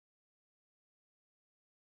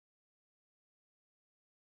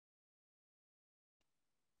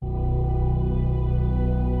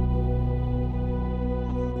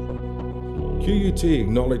QUT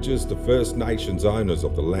acknowledges the First Nations owners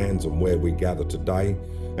of the lands on where we gather today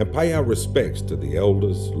and pay our respects to the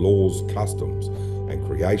elders, laws, customs and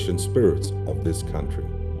creation spirits of this country.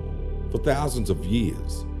 For thousands of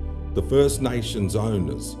years, the First Nations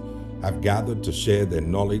owners have gathered to share their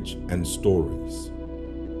knowledge and stories.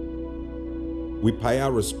 We pay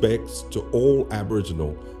our respects to all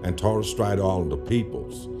Aboriginal and Torres Strait Islander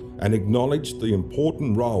peoples and acknowledge the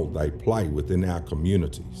important role they play within our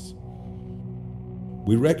communities.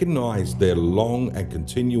 We recognise their long and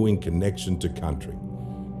continuing connection to country,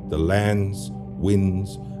 the lands,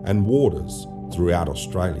 winds and waters throughout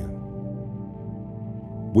Australia.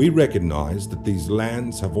 We recognise that these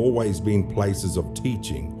lands have always been places of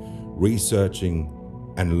teaching, researching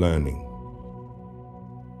and learning.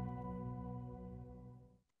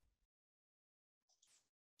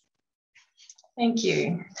 Thank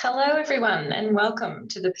you. Hello everyone and welcome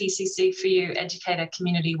to the PCC4U Educator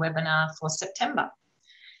Community Webinar for September.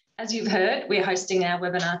 As you've heard, we're hosting our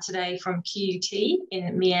webinar today from QUT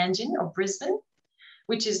in Meanjin or Brisbane,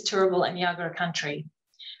 which is Turrbal and Yagara country.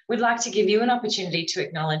 We'd like to give you an opportunity to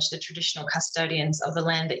acknowledge the traditional custodians of the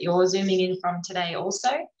land that you're zooming in from today also.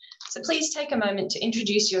 So please take a moment to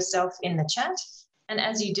introduce yourself in the chat, and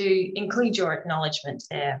as you do, include your acknowledgement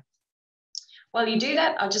there. While you do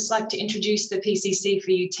that, I'd just like to introduce the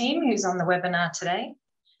PCC4U team who's on the webinar today.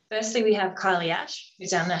 Firstly, we have Kylie Ash,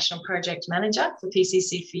 who's our National Project Manager for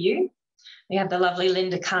PCC4U. We have the lovely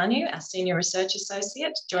Linda Carnew, our Senior Research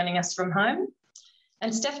Associate, joining us from home,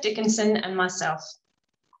 and Steph Dickinson and myself,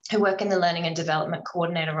 who work in the Learning and Development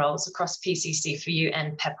Coordinator roles across PCC4U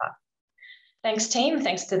and PEPA. Thanks, team.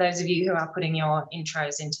 Thanks to those of you who are putting your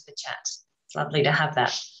intros into the chat. It's lovely to have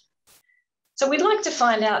that. So we'd like to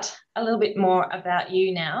find out a little bit more about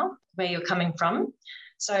you now, where you're coming from.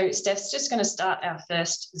 So Steph's just going to start our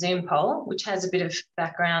first Zoom poll, which has a bit of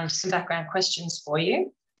background, some background questions for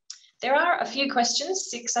you. There are a few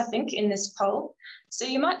questions, 6 I think, in this poll. So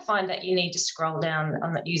you might find that you need to scroll down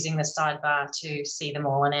using the sidebar to see them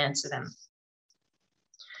all and answer them.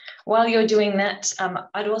 While you're doing that,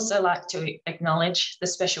 I'd also like to acknowledge the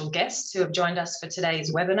special guests who have joined us for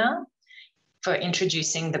today's webinar for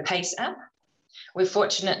introducing the PaCE app. We're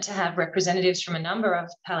fortunate to have representatives from a number of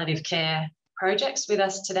palliative care projects with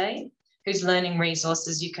us today, whose learning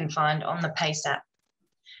resources you can find on the PaCE app.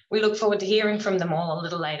 We look forward to hearing from them all a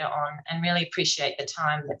little later on and really appreciate the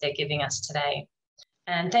time that they're giving us today.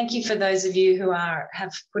 And thank you for those of you who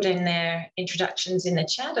have put in their introductions in the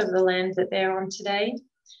chat of the land that they're on today.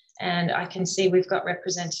 And I can see we've got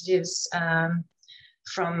representatives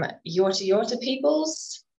from Yorta Yorta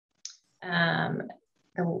peoples, the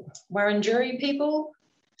Wurundjeri people.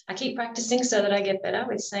 I keep practicing so that I get better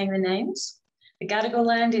with saying the names. The Gadigal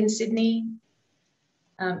land in Sydney,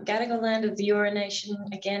 Gadigal land of the Eora Nation,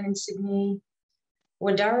 again in Sydney,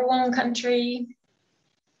 Wadawurrung country,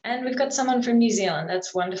 and we've got someone from New Zealand.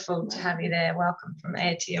 That's wonderful to have you there. Welcome from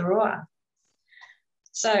Aotearoa.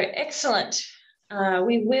 So excellent.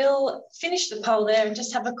 We will finish the poll there and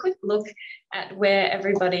just have a quick look at where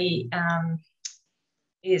everybody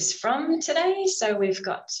is from today. So we've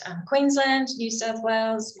got Queensland, New South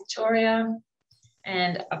Wales, Victoria,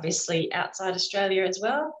 and obviously outside Australia as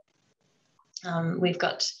well. We've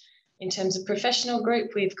got, in terms of professional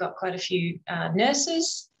group, we've got quite a few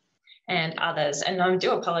nurses and others. And I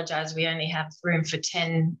do apologise, we only have room for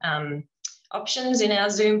 10 options in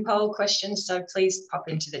our Zoom poll questions. So please pop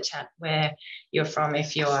into the chat where you're from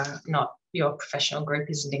if you're not, your professional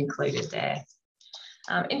group isn't included there.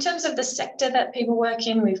 In terms of the sector that people work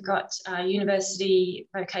in, we've got university,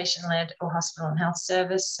 vocation-led or hospital and health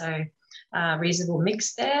service. So reasonable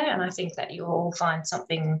mix there, and I think that you'll all find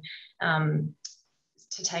something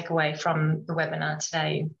to take away from the webinar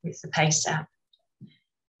today with the PaCE app.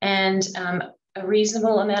 And a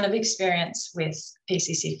reasonable amount of experience with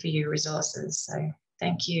PCC4U resources, so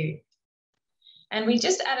thank you. And we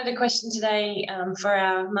just added a question today for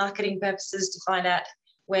our marketing purposes to find out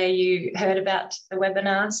where you heard about the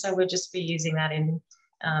webinar, so we'll just be using that in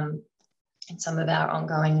some of our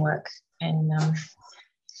ongoing work and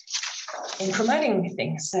in promoting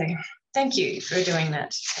things. So thank you for doing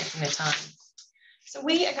that, taking the time. So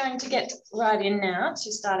we are going to get right in now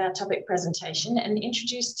to start our topic presentation and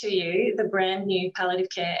introduce to you the brand new Palliative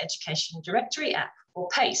Care Education Directory app, or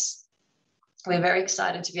PaCE. We're very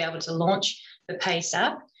excited to be able to launch the PaCE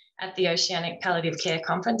app at the Oceanic Palliative Care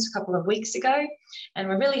Conference a couple of weeks ago. And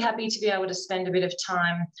we're really happy to be able to spend a bit of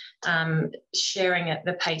time sharing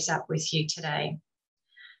the PaCE app with you today.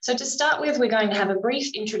 So to start with, we're going to have a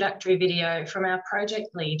brief introductory video from our project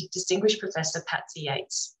lead, Distinguished Professor PaCE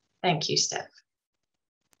Yates. Thank you, Steph.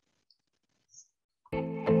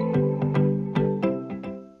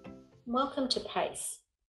 Welcome to PaCE,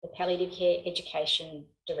 the Palliative Care Education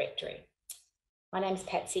Directory. My name's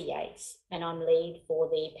Patsy Yates and I'm lead for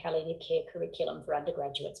the Palliative Care Curriculum for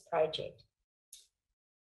Undergraduates project.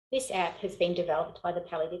 This app has been developed by the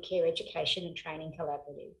Palliative Care Education and Training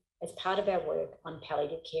Collaborative as part of our work on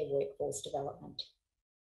palliative care workforce development.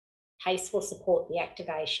 PaCE will support the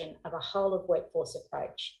activation of a whole of workforce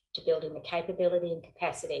approach to building the capability and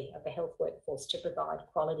capacity of the health workforce to provide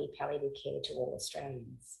quality palliative care to all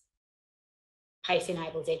Australians. PaCE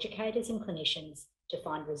enables educators and clinicians to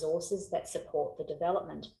find resources that support the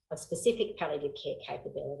development of specific palliative care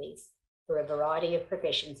capabilities for a variety of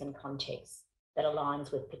professions and contexts that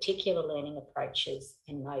aligns with particular learning approaches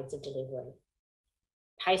and modes of delivery.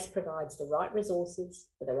 PaCE provides the right resources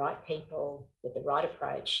for the right people with the right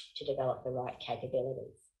approach to develop the right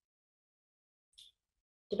capabilities.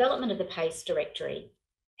 Development of the PaCE directory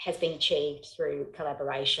has been achieved through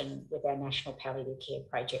collaboration with our National Palliative Care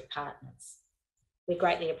Project partners. We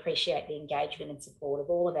greatly appreciate the engagement and support of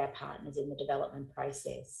all of our partners in the development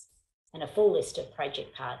process, and a full list of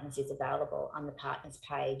project partners is available on the partners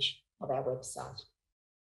page of our website.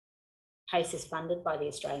 PaCE is funded by the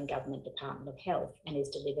Australian Government Department of Health and is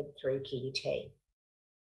delivered through QUT.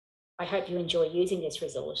 I hope you enjoy using this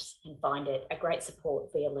resource and find it a great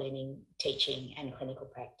support for your learning, teaching and clinical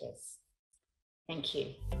practice. Thank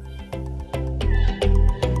you.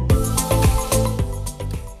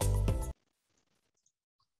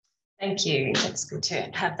 Thank you. It's good to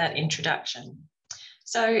have that introduction.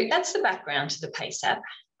 So that's the background to the PaCE app.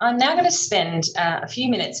 I'm now going to spend a few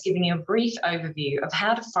minutes giving you a brief overview of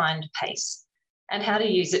how to find PaCE and how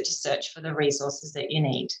to use it to search for the resources that you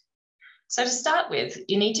need. So to start with,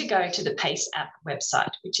 you need to go to the PaCE app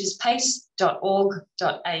website, which is pace.org.au.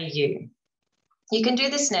 You can do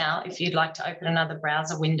this now if you'd like to open another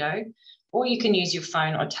browser window, or you can use your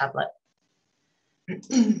phone or tablet.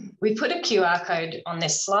 We put a QR code on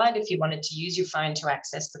this slide if you wanted to use your phone to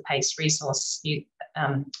access the PaCE resource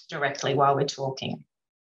directly while we're talking.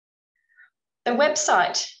 The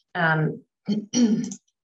website, I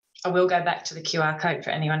will go back to the QR code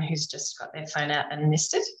for anyone who's just got their phone out and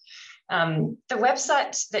missed it. The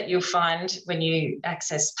website that you'll find when you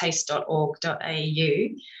access pace.org.au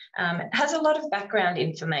has a lot of background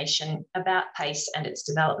information about PaCE and its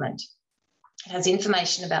development. It has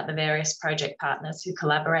information about the various project partners who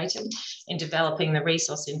collaborated in developing the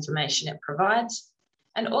resource information it provides,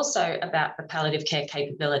 and also about the palliative care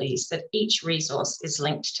capabilities that each resource is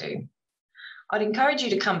linked to. I'd encourage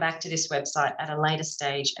you to come back to this website at a later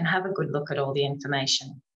stage and have a good look at all the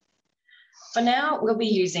information. For now, we'll be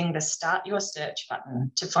using the Start Your Search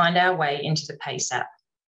button to find our way into the PaCE app.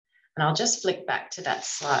 And I'll just flick back to that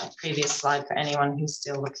previous slide for anyone who's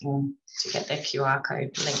still looking to get their QR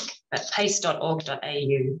code link, but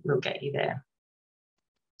pace.org.au will get you there.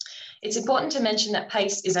 It's important to mention that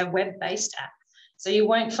PaCE is a web-based app, so you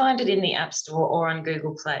won't find it in the App Store or on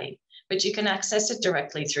Google Play, but you can access it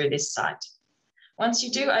directly through this site. Once you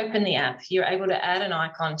do open the app, you're able to add an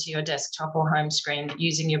icon to your desktop or home screen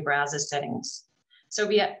using your browser settings. So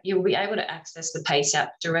you'll be able to access the PaCE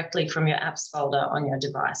app directly from your apps folder on your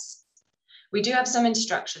device. We do have some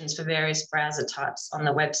instructions for various browser types on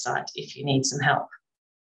the website if you need some help.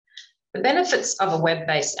 The benefits of a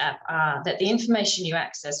web-based app are that the information you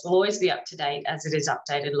access will always be up to date as it is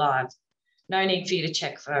updated live. No need for you to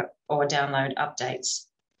check for or download updates.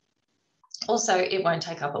 Also, it won't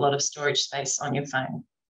take up a lot of storage space on your phone.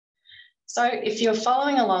 So if you're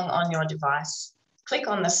following along on your device, click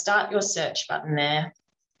on the Start Your Search button there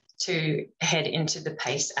to head into the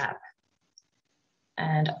PaCE app.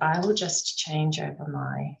 And I will just change over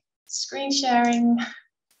my screen sharing.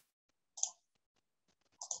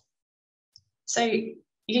 So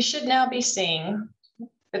you should now be seeing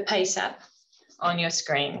the PaCE app on your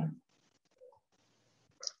screen.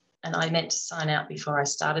 And I meant to sign out before I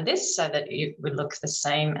started this so that it would look the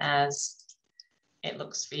same as it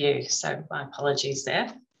looks for you. So my apologies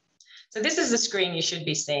there. So this is the screen you should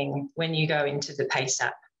be seeing when you go into the PaCE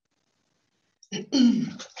app.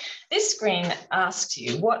 This screen asks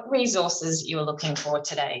you what resources you are looking for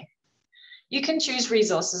today. You can choose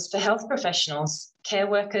resources for health professionals, care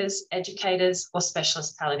workers, educators, or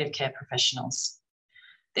specialist palliative care professionals.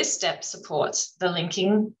 This step supports the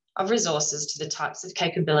linking of resources to the types of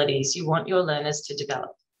capabilities you want your learners to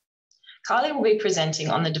develop. Kylie will be presenting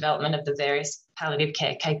on the development of the various palliative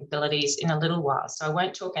care capabilities in a little while, so I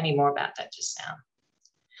won't talk any more about that just now.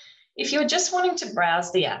 If you're just wanting to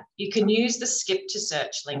browse the app, you can use the Skip to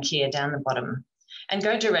Search link here down the bottom and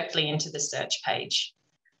go directly into the search page.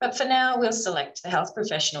 But for now, we'll select the health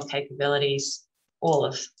professional capabilities, all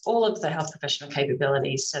of the health professional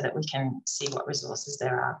capabilities, so that we can see what resources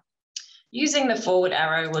there are. Using the forward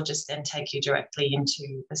arrow will just then take you directly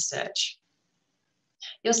into the search.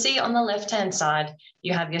 You'll see on the left-hand side,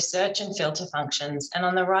 you have your search and filter functions, and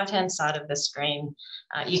on the right-hand side of the screen,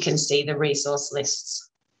 you can see the resource lists.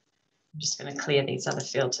 I'm just going to clear these other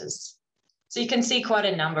filters. So you can see quite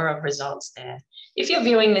a number of results there. If you're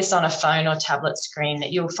viewing this on a phone or tablet screen,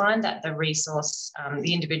 you'll find that the resource,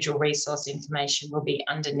 the individual resource information will be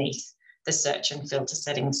underneath the search and filter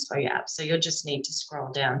settings for your app. So you'll just need to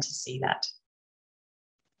scroll down to see that.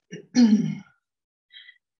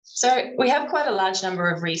 So we have quite a large number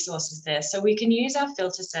of resources there. So we can use our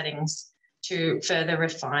filter settings to further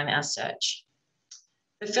refine our search.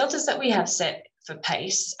 The filters that we have set for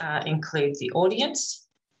PaCE include the audience,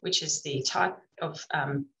 which is the type of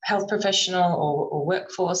health professional or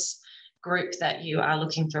workforce group that you are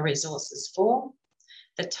looking for resources for.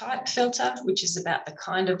 The type filter, which is about the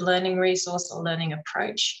kind of learning resource or learning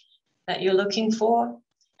approach that you're looking for.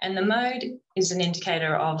 And the mode is an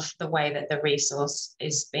indicator of the way that the resource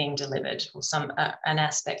is being delivered, or an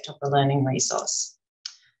aspect of the learning resource.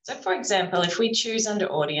 So for example, if we choose under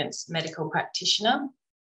audience, medical practitioner,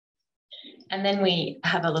 and then we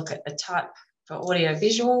have a look at the type for audio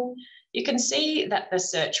visual, you can see that the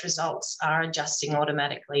search results are adjusting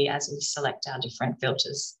automatically as we select our different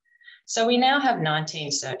filters. So we now have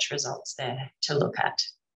 19 search results there to look at.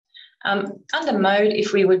 Under mode,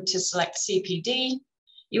 if we were to select CPD,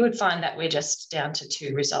 you would find that we're just down to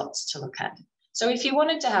 2 results to look at. So if you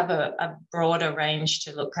wanted to have a broader range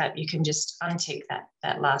to look at, you can just untick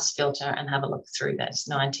that last filter and have a look through those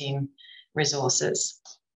 19 resources.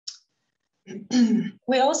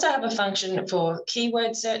 We also have a function for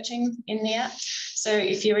keyword searching in the app. So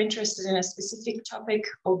if you're interested in a specific topic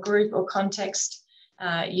or group or context,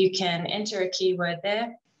 you can enter a keyword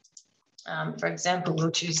there. For example, we'll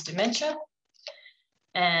choose dementia,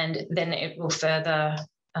 and then it will further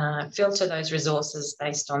filter those resources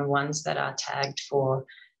based on ones that are tagged for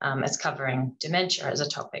as covering dementia as a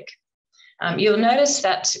topic. You'll notice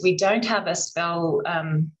that we don't have a spell,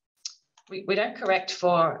 we don't correct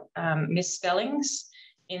for misspellings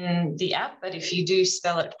in the app, but if you do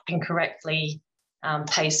spell it incorrectly,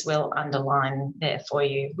 PaCE will underline there for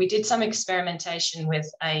you. We did some experimentation with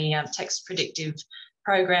a text predictive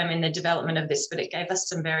program in the development of this, but it gave us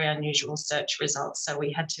some very unusual search results, so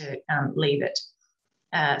we had to leave it.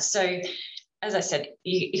 So as I said,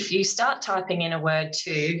 if you start typing in a word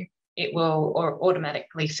too, it will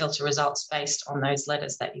automatically filter results based on those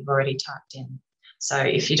letters that you've already typed in. So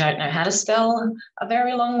if you don't know how to spell a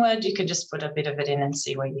very long word, you can just put a bit of it in and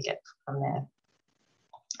see where you get from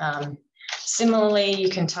there. Similarly, you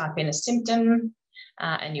can type in a symptom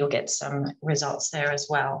and you'll get some results there as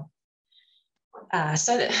well.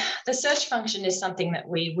 So the search function is something that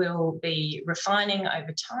we will be refining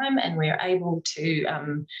over time, and we're able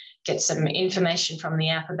to get some information from the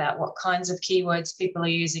app about what kinds of keywords people are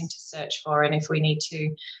using to search for, and if we need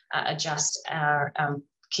to adjust our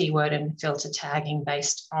keyword and filter tagging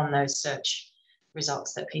based on those search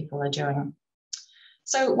results that people are doing.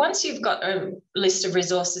 So once you've got a list of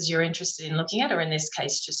resources you're interested in looking at, or in this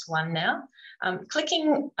case, just one now,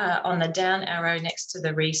 clicking on the down arrow next to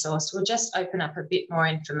the resource will just open up a bit more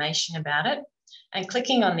information about it. And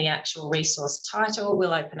clicking on the actual resource title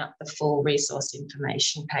will open up the full resource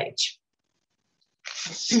information page.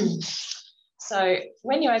 So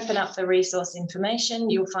when you open up the resource information,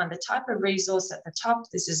 you'll find the type of resource at the top.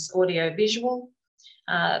 This is audio visual.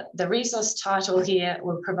 The resource title here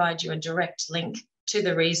will provide you a direct link to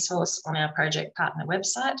the resource on our project partner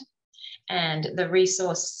website. And the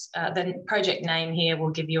resource, the project name here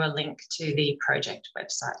will give you a link to the project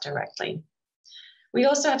website directly. We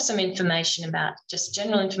also have some information about, just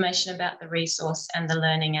general information about the resource and the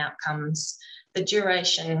learning outcomes, the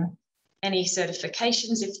duration, any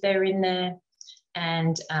certifications if they're in there,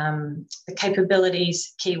 and the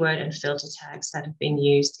capabilities, keyword and filter tags that have been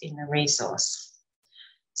used in the resource.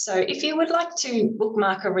 So if you would like to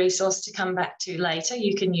bookmark a resource to come back to later,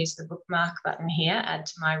 you can use the bookmark button here, add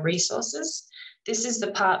to my resources. This is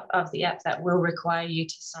the part of the app that will require you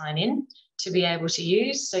to sign in to be able to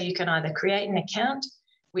use. So you can either create an account,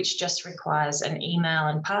 which just requires an email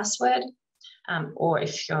and password, or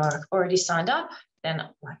if you're already signed up, then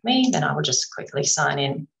like me, then I will just quickly sign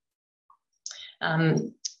in.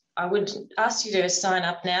 I would ask you to sign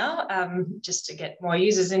up now just to get more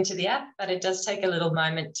users into the app, but it does take a little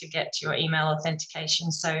moment to get to your email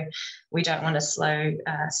authentication, so we don't want to slow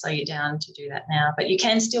you down to do that now. But you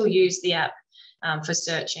can still use the app for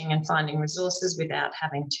searching and finding resources without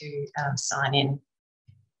having to sign in.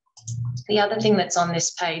 The other thing that's on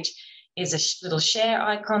this page is a little share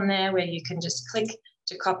icon there where you can just click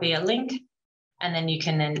to copy a link and then you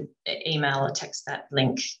can then email or text that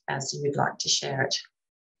link as you would like to share it.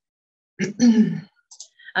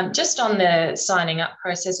 Just on the signing up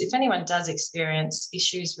process, if anyone does experience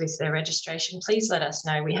issues with their registration, please let us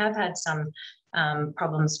know. We have had some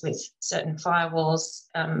problems with certain firewalls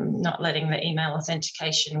not letting the email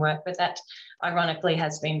authentication work, but that ironically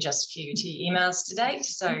has been just QUT emails to date.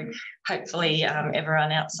 So hopefully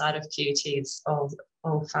everyone outside of QUT is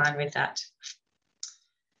all fine with that.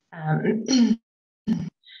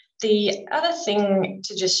 The other thing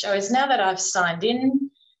to just show is now that I've signed in,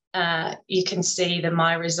 you can see the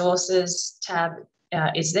My Resources tab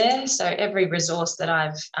is there. So every resource that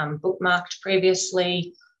I've bookmarked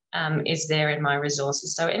previously is there in My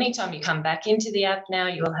Resources. So anytime you come back into the app now,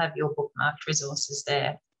 you'll have your bookmarked resources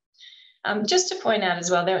there. Just to point out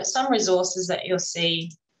as well, there are some resources that you'll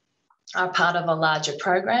see are part of a larger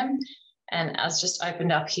program. And I was just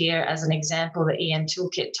opened up here as an example, the EN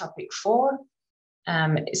Toolkit Topic 4.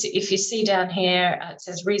 If you see down here, it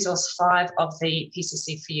says Resource 5 of the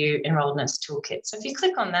PCC4U Enrolled Nurse Toolkit. So if you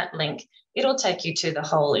click on that link, it'll take you to the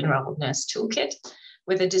whole Enrolled Nurse Toolkit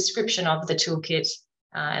with a description of the toolkit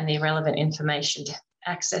and the relevant information to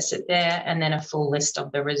access it there, and then a full list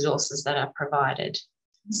of the resources that are provided.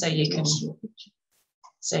 So you can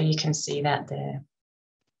see that there.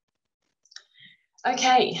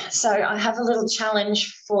 Okay, so I have a little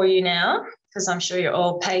challenge for you now, because I'm sure you're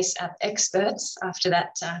all PaCE app experts after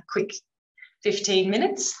that quick 15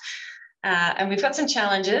 minutes. And we've got some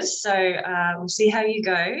challenges, so we'll see how you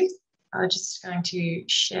go. I'm just going to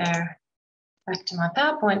share back to my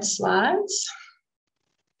PowerPoint slides.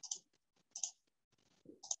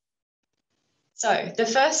 So the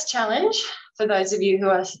first challenge, for those of you who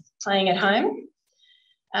are playing at home,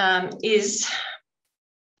 is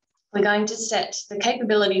we're going to set the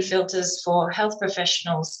capability filters for health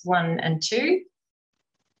professionals 1 and 2,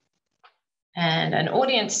 and an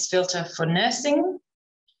audience filter for nursing,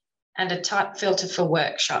 and a type filter for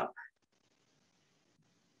workshop.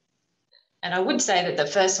 And I would say that the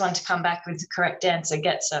first one to come back with the correct answer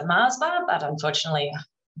gets a Mars bar, but unfortunately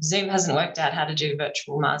Zoom hasn't worked out how to do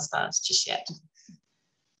virtual Mars bars just yet.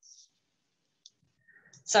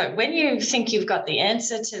 So when you think you've got the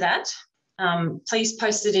answer to that, please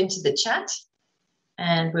post it into the chat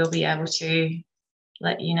and we'll be able to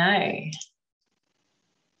let you know.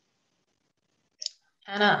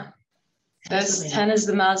 Hannah, Hannah's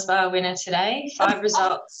the Mars bar winner today. 5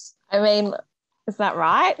 results. I mean, is that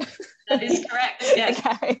right? That is correct, yes.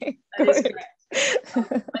 Okay. That is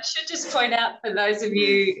correct. I should just point out for those of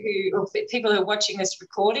you or people who are watching this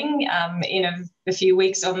recording in a few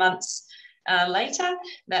weeks or months later,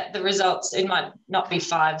 that the results, it might not be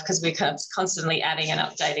 5 because we're constantly adding and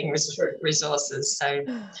updating resources. So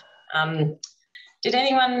did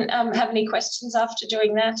anyone have any questions after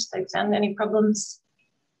doing that? They found any problems?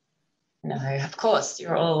 No, of course,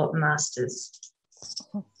 you're all masters.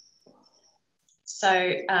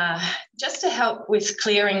 So just to help with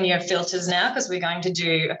clearing your filters now, because we're going to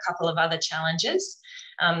do a couple of other challenges,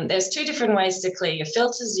 there's 2 different ways to clear your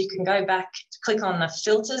filters. You can go back, click on the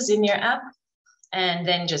filters in your app, and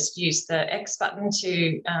then just use the X button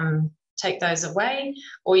to take those away,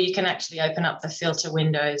 or you can actually open up the filter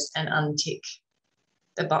windows and untick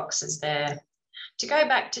the boxes there. To go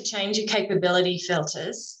back to change your capability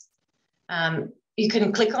filters, you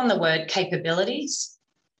can click on the word capabilities,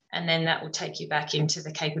 and then that will take you back into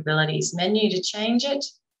the capabilities menu to change it.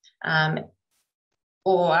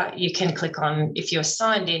 Or you can click on, if you're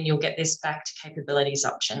signed in, you'll get this back to capabilities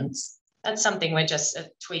options. That's something we're just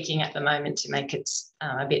tweaking at the moment to make it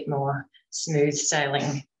a bit more smooth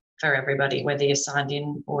sailing for everybody, whether you're signed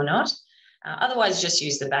in or not. Otherwise, just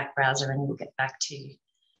use the back browser and we'll get back to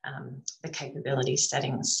the capability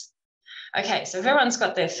settings. Okay, so if everyone's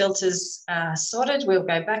got their filters sorted, we'll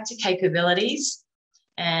go back to capabilities.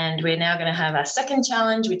 And we're now going to have our second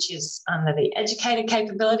challenge, which is under the educator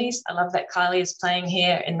capabilities. I love that Kylie is playing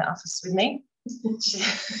here in the office with me.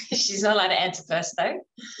 She's not allowed to answer first, though.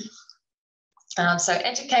 So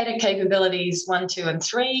educator capabilities 1, 2, and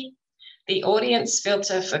 3, the audience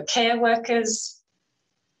filter for care workers,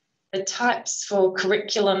 the types for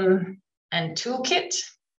curriculum and toolkit,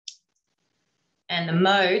 and the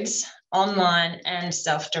modes, online and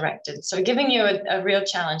self-directed. So giving you a real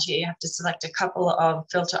challenge here, you have to select a couple of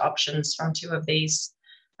filter options from 2 of these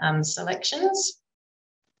selections.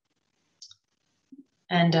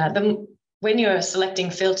 And when you're selecting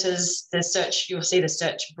filters, the search, you'll see the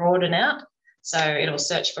search broaden out. So it'll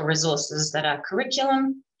search for resources that are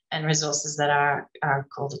curriculum and resources that are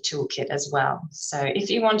called a toolkit as well. So if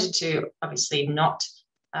you wanted to obviously not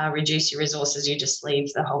reduce your resources, you just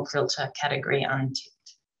leave the whole filter category unticked.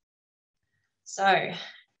 So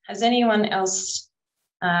has anyone else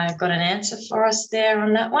got an answer for us there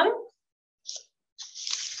on that one?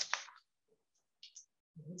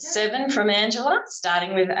 7 from Angela,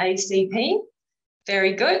 starting with ACP.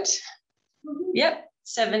 Very good. Yep,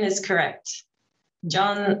 7 is correct.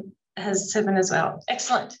 John has 7 as well.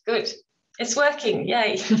 Excellent, good. It's working,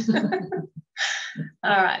 yay.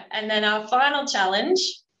 All right, and then our final challenge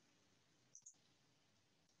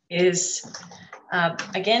is,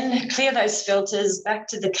 again, clear those filters, back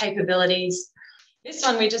to the capabilities. This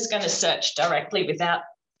one we're just going to search directly without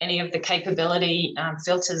any of the capability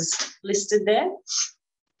filters listed there.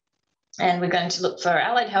 And we're going to look for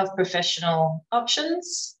allied health professional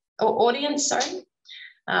options, or audience, sorry,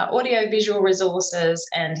 audio-visual resources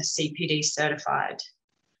and CPD certified.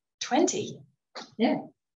 20. Yeah.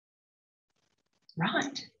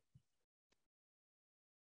 Right.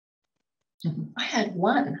 I had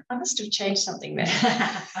 1. I must have changed something there.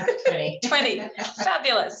 20. 20.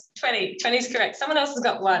 Fabulous. 20. 20 is correct. Someone else has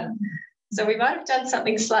got 1. So we might have done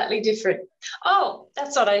something slightly different. Oh,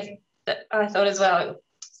 that's what I thought as well.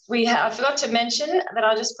 I forgot to mention that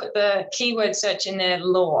I just put the keyword search in there,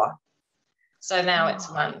 law. So now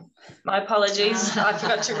it's 1. My apologies. I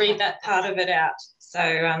forgot to read that part of it out.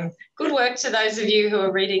 So good work to those of you who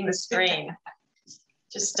are reading the screen.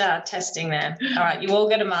 Just testing there. All right, you all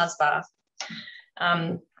get a Mars bar.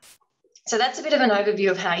 So that's a bit of an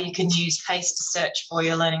overview of how you can use PaCE to search for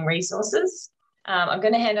your learning resources. I'm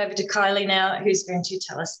going to hand over to Kylie now, who's going to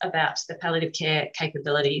tell us about the palliative care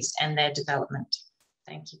capabilities and their development.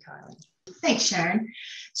 Thank you, Kylie. Thanks, Sharon.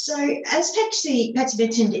 So as Patsy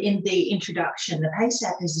mentioned in the introduction, the PaCE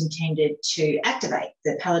app is intended to activate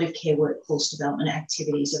the palliative care workforce development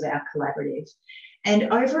activities of our collaborative.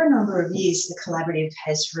 And over a number of years, the collaborative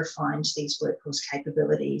has refined these workforce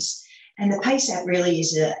capabilities. And the PaCE app really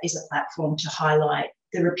is a platform to highlight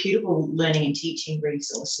the reputable learning and teaching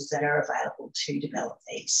resources that are available to develop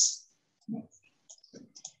these.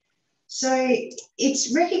 So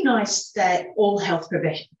it's recognised that all health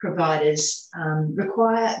providers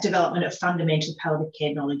require development of fundamental palliative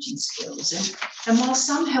care knowledge and skills. And while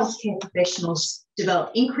some healthcare professionals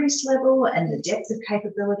develop increased level and the depth of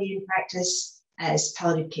capability in practice as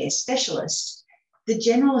palliative care specialists, the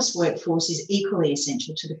generalist workforce is equally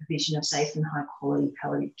essential to the provision of safe and high quality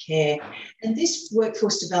palliative care. And this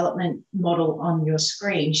workforce development model on your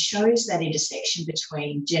screen shows that intersection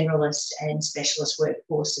between generalist and specialist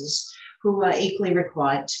workforces who are equally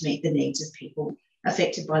required to meet the needs of people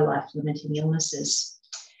affected by life-limiting illnesses.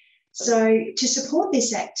 So to support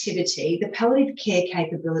this activity, the palliative care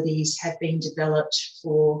capabilities have been developed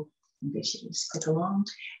for, just click along,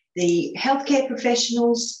 the healthcare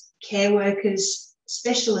professionals, care workers,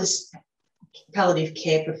 specialist palliative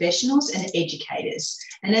care professionals and educators.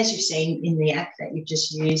 And as you've seen in the app that you've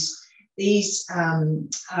just used, these are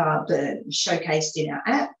showcased in our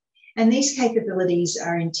app. And these capabilities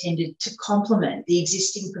are intended to complement the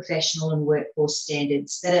existing professional and workforce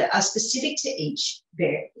standards that are specific to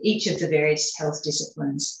each of the various health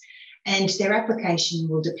disciplines. And their application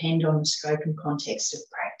will depend on the scope and context of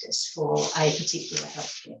practice for a particular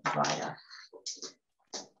healthcare provider.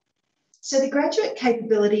 So the graduate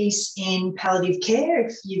capabilities in palliative care,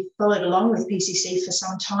 if you've followed along with PCC for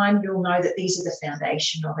some time, you'll know that these are the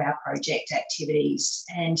foundation of our project activities.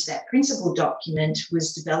 And that principal document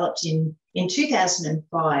was developed in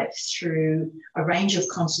 2005 through a range of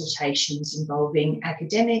consultations involving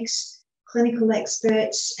academics, clinical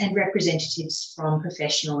experts, and representatives from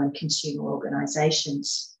professional and consumer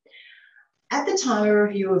organisations. At the time, a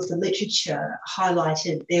review of the literature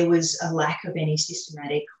highlighted there was a lack of any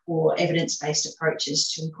systematic or evidence-based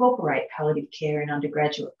approaches to incorporate palliative care in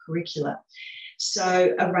undergraduate curricula.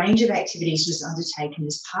 So a range of activities was undertaken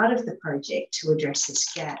as part of the project to address this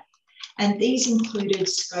gap. And these included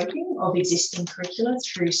scoping of existing curricula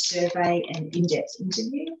through survey and in-depth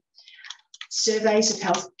interview, surveys of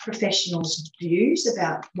health professionals' views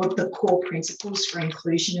about what the core principles for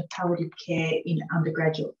inclusion of palliative care in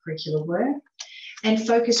undergraduate curricula were, and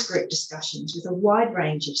focus group discussions with a wide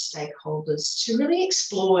range of stakeholders to really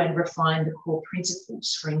explore and refine the core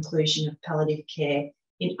principles for inclusion of palliative care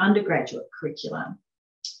in undergraduate curricula.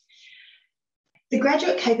 The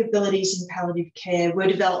graduate capabilities in palliative care were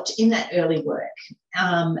developed in that early work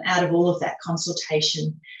out of all of that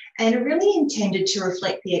consultation, and are really intended to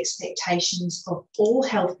reflect the expectations of all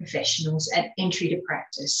health professionals at entry to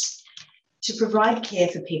practice to provide care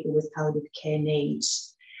for people with palliative care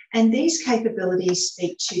needs. And these capabilities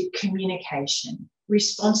speak to communication,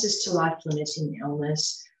 responses to life-limiting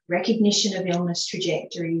illness, recognition of illness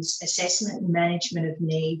trajectories, assessment and management of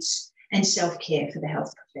needs, and self-care for the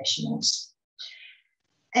health professionals.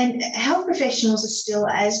 And health professionals are still,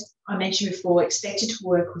 as I mentioned before, expected to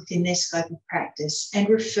work within their scope of practice and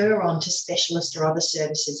refer on to specialist or other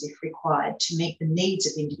services if required to meet the needs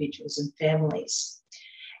of individuals and families.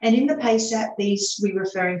 And in the PaCE app, we're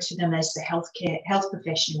referring to them as the health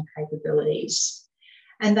professional capabilities.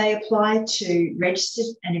 And they apply to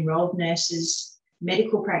registered and enrolled nurses,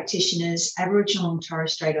 medical practitioners, Aboriginal and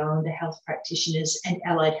Torres Strait Islander health practitioners, and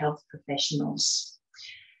allied health professionals.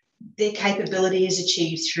 Their capability is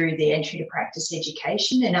achieved through the entry to practice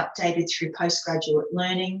education and updated through postgraduate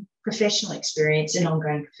learning, professional experience, and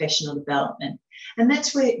ongoing professional development. And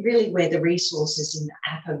that's really where the resources in the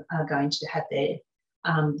app are going to have their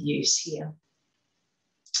use here.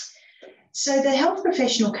 So the health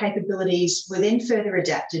professional capabilities were then further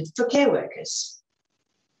adapted for care workers.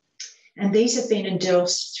 And these have been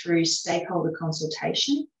endorsed through stakeholder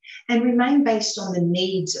consultation and remain based on the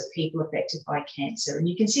needs of people affected by cancer. And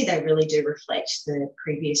you can see they really do reflect the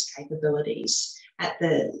previous capabilities at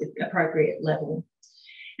the appropriate level.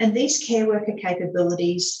 And these care worker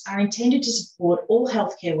capabilities are intended to support all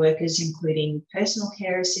healthcare workers, including personal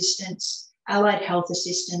care assistants, allied health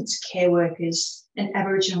assistants, care workers, and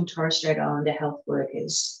Aboriginal and Torres Strait Islander health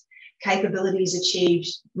workers. Capabilities achieved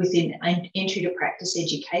within entry to practice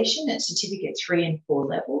education at Certificate 3 and 4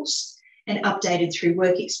 levels, and updated through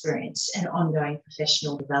work experience and ongoing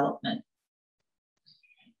professional development.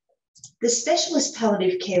 The specialist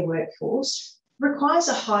palliative care workforce requires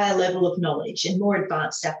a higher level of knowledge and more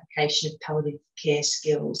advanced application of palliative care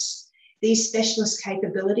skills. These specialist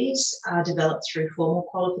capabilities are developed through formal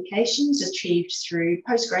qualifications achieved through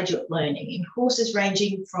postgraduate learning in courses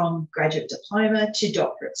ranging from graduate diploma to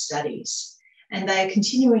doctorate studies. And they are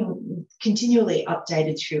continually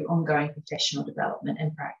updated through ongoing professional development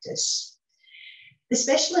and practice. The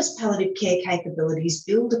specialist palliative care capabilities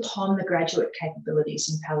build upon the graduate capabilities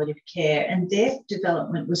in palliative care, and their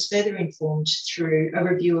development was further informed through a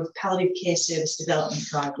review of palliative care service development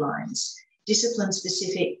guidelines,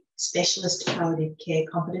 discipline-specific specialist palliative care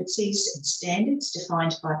competencies and standards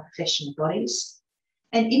defined by professional bodies,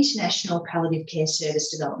 and international palliative care service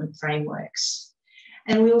development frameworks.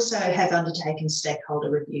 And we also have undertaken stakeholder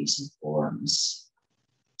reviews and forums.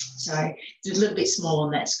 So it's a little bit small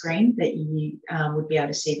on that screen, but you would be able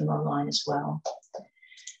to see them online as well.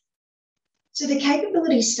 So the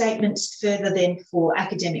capability statements further then for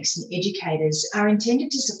academics and educators are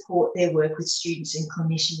intended to support their work with students and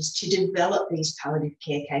clinicians to develop these palliative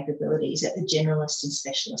care capabilities at the generalist and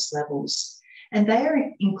specialist levels. And they are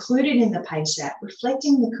included in the PaCE app,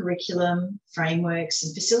 reflecting the curriculum, frameworks,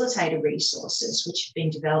 and facilitator resources which have been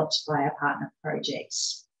developed by our partner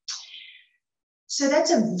projects. So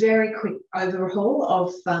that's a very quick overhaul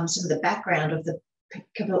of some of the background of the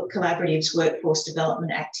Collaborative's workforce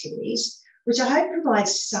development activities, which I hope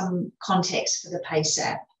provides some context for the PaCE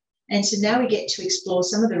app. And so now we get to explore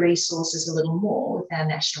some of the resources a little more with our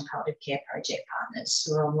National Palliative Care Project partners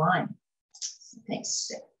who are online.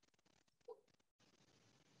 Thanks.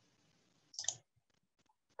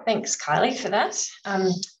 Thanks, Kylie, for that.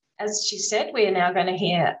 As she said, we are now going to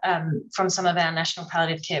hear from some of our National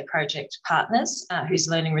Palliative Care Project partners whose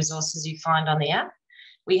learning resources you find on the app.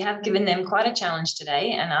 We have given them quite a challenge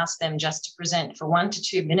today and asked them just to present for 1 to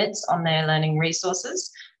 2 minutes on their learning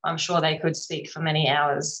resources. I'm sure they could speak for many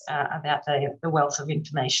hours about the wealth of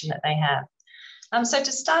information that they have. So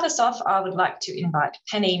to start us off, I would like to invite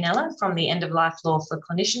Penny Neller from the End of Life Law for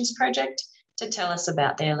Clinicians project to tell us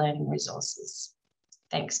about their learning resources.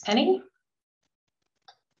 Thanks, Penny.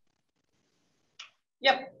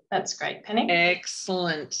 Yep, that's great, Penny.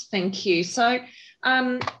 Excellent, thank you. So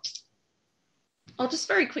I'll just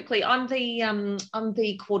very quickly, I'm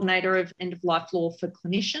the coordinator of End of Life Law for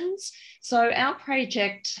Clinicians. So our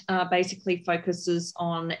project basically focuses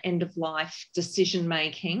on end of life decision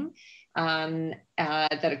making that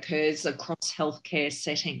occurs across healthcare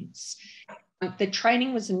settings. The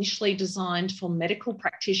training was initially designed for medical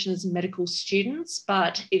practitioners and medical students,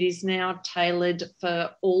 but it is now tailored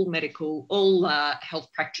for all health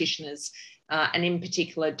practitioners, and in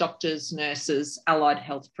particular doctors, nurses, allied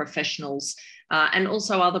health professionals, and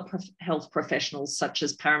also other health professionals such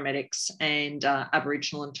as paramedics and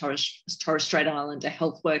Aboriginal and Torres Strait Islander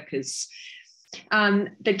health workers.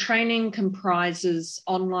 The training comprises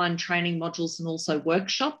online training modules and also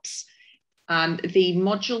workshops. The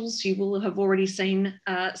modules, you will have already seen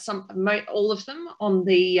all of them on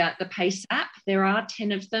the PaCE app. There are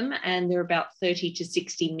 10 of them and they're about 30 to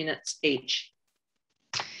 60 minutes each.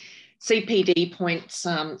 CPD points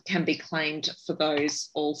can be claimed for those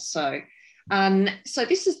also. So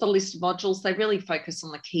this is the list of modules. They really focus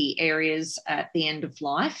on the key areas at the end of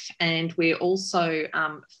life. And we're also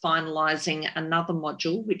finalising another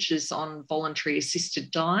module, which is on voluntary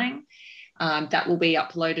assisted dying. That will be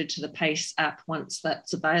uploaded to the PaCE app once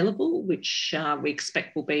that's available, which we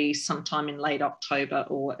expect will be sometime in late October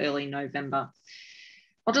or early November.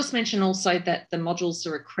 I'll just mention also that the modules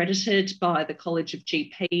are accredited by the College of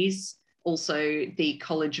GPs, also the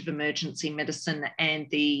College of Emergency Medicine and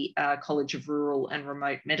the College of Rural and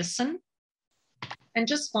Remote Medicine. And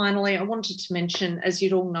just finally, I wanted to mention, as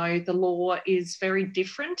you'd all know, the law is very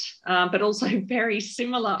different, but also very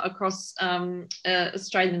similar across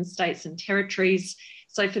Australian states and territories.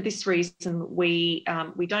 So for this reason, we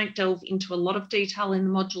don't delve into a lot of detail in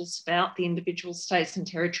the modules about the individual states and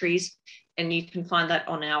territories. And you can find that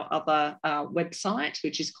on our other website,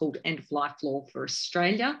 which is called End of Life Law for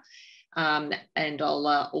Australia. And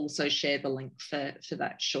I'll also share the link for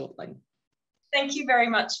that shortly. Thank you very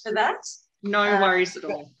much for that. No worries at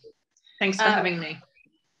all. Thanks for having me.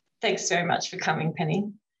 Thanks very much for coming,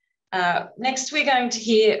 Penny. Next, we're going to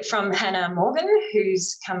hear from Hannah Morgan,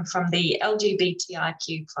 who's come from the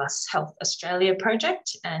LGBTIQ+ Health Australia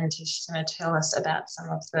project, and she's going to tell us about some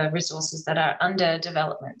of the resources that are under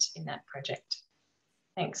development in that project.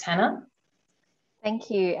 Thanks, Hannah. Thank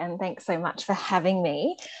you, and thanks so much for having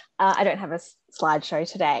me. I don't have a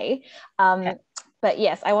slideshow today, but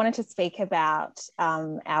yes, I wanted to speak about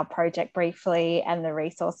our project briefly and the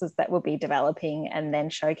resources that we'll be developing and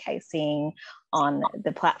then showcasing on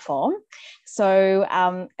the platform. So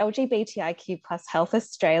LGBTIQ+ Health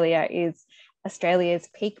Australia is Australia's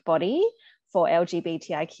peak body for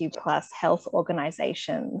LGBTIQ+ health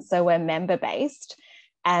organisations. So we're member-based,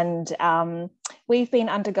 and we've been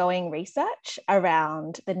undergoing research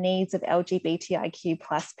around the needs of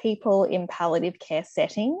LGBTIQ+ people in palliative care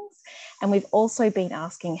settings. And we've also been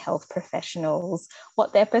asking health professionals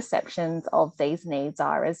what their perceptions of these needs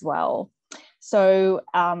are as well. So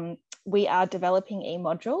we are developing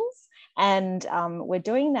e-modules, and we're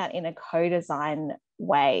doing that in a co-design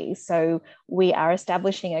way. So we are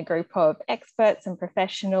establishing a group of experts and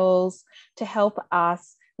professionals to help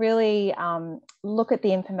us really look at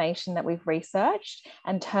the information that we've researched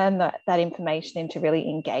and turn that information into really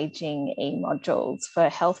engaging e-modules for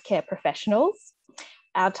healthcare professionals.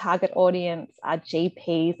 Our target audience are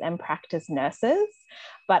GPs and practice nurses,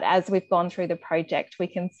 but as we've gone through the project, we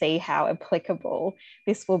can see how applicable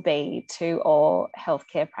this will be to all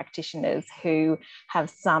healthcare practitioners who have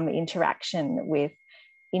some interaction with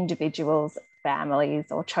individuals, families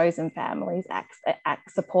or chosen families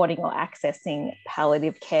supporting or accessing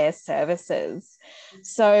palliative care services.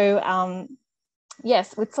 So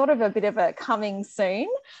yes, with sort of a bit of a coming soon,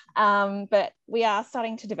 but we are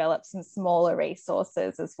starting to develop some smaller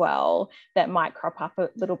resources as well that might crop up a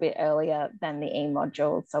little bit earlier than the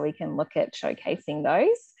e-module, so we can look at showcasing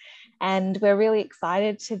those. And we're really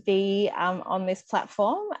excited to be on this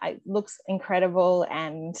platform. It looks incredible,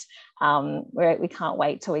 and we can't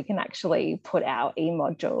wait till we can actually put our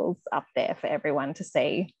e-modules up there for everyone to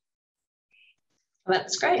see. Well,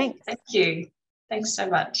 that's great. Thanks. Thank you. Thanks so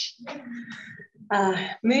much.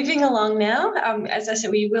 Moving along now, as I said,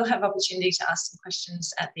 we will have opportunity to ask some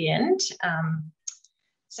questions at the end.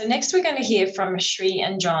 So next we're going to hear from Shri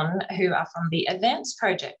and John, who are from the Advance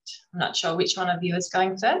project. I'm not sure which one of you is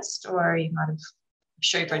going first, or you might have, I'm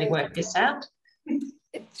sure you've already worked this out.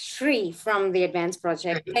 It's Shri from the Advance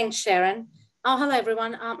project. Thanks, Sharon. Oh, hello,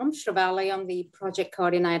 everyone. I'm Shravali. I'm the project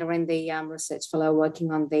coordinator and the research fellow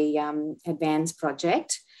working on the Advance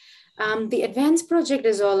project. The Advance project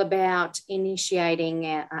is all about initiating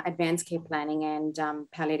advanced care planning and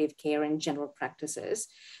palliative care in general practices.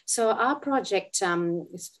 So our project,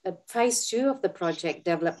 phase 2 of the project,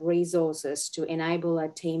 developed resources to enable a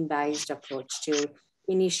team-based approach to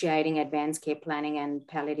initiating advanced care planning and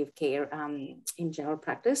palliative care in general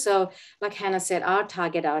practice. So like Hannah said, our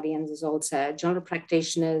target audience is also general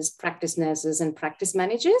practitioners, practice nurses, and practice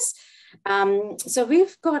managers. So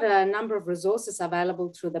we've got a number of resources available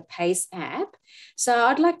through the PaCE app. So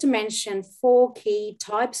I'd like to mention 4 key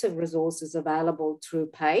types of resources available through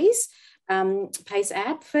PaCE. PaCE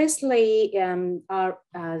app. Firstly, our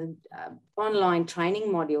online training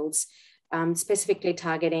modules, specifically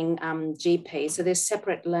targeting GP. So there's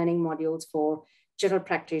separate learning modules for general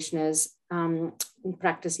practitioners,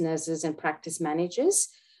 practice nurses, and practice managers.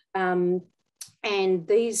 And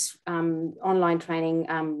these online training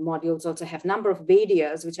modules also have a number of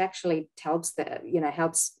videos, which actually helps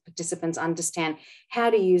participants understand how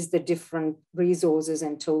to use the different resources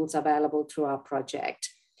and tools available through our project.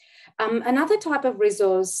 Another type of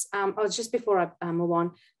resource, just before I move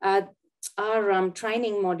on, our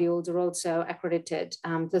training modules are also accredited.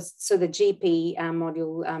 So the GP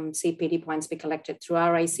module CPD points be collected through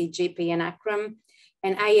RAC, GP and ACRM,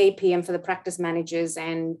 and AAPM for the practice managers,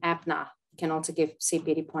 and APNA can also give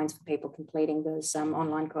CPD points for people completing those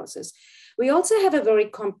online courses. We also have a very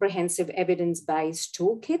comprehensive evidence-based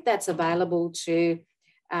toolkit that's available to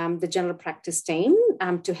the general practice team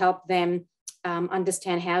to help them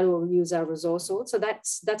understand how to use our resources. So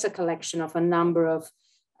that's a collection of a number of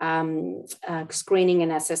screening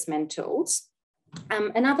and assessment tools.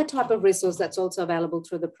 Another type of resource that's also available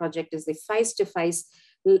through the project is the face-to-face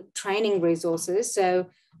training resources. So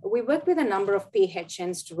we work with a number of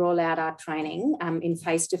PHNs to roll out our training in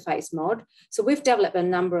face-to-face mode. So we've developed a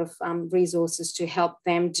number of resources to help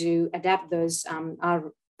them to adapt those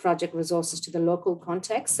our project resources to the local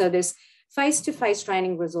context. So there's face-to-face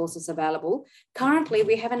training resources available. Currently,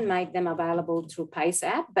 we haven't made them available through PaCE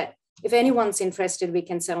app, but if anyone's interested, we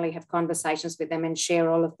can certainly have conversations with them and share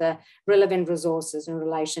all of the relevant resources in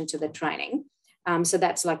relation to the training. So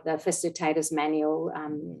that's like the facilitator's manual,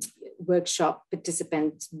 workshop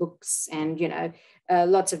participants books, and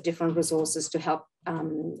lots of different resources to help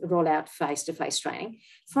roll out face-to-face training.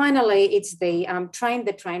 Finally, it's the train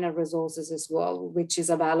the trainer resources as well, which is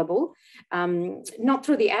available not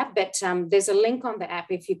through the app, but there's a link on the app.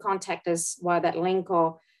 If you contact us via that link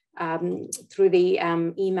or through the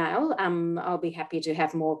email, I'll be happy to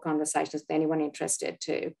have more conversations with anyone interested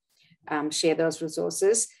to share those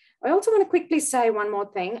resources. I also want to quickly say one more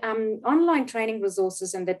thing. Online training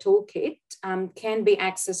resources and the toolkit can be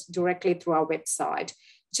accessed directly through our website.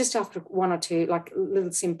 Just after one or two, like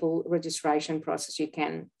little simple registration process, you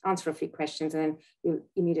can answer a few questions and then you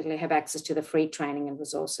immediately have access to the free training and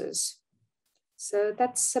resources. So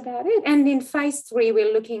that's about it. And in phase 3,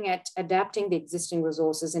 we're looking at adapting the existing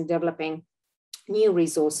resources and developing new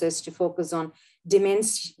resources to focus on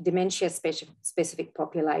dementia-specific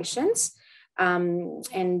populations.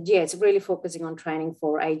 And yeah, it's really focusing on training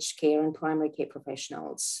for aged care and primary care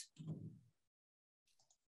professionals.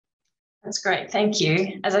 That's great, thank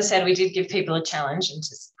you. As I said, we did give people a challenge and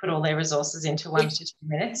just put all their resources into 1 to 2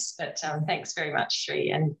 minutes, but thanks very much,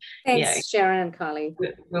 Shri. And thanks, Sharon and Carly.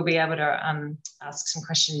 We'll be able to ask some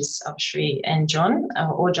questions of Shri and John,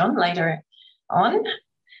 or John later on.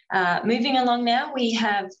 Moving along now, we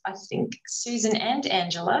have, I think, Susan and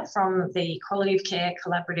Angela from the Quality of Care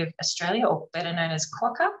Collaborative Australia, or better known as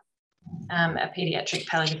QOCA, a paediatric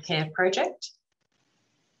palliative care project.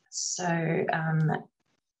 So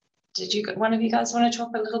did one of you guys want to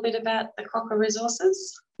talk a little bit about the QOCA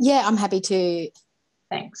resources? Yeah, I'm happy to.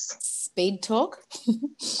 Thanks. Speed talk.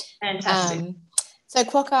 Fantastic. So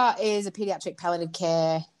QOCA is a paediatric palliative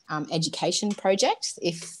care education project,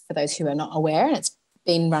 for those who are not aware, and it's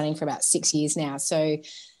been running for about 6 years now. So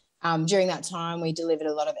during that time, we delivered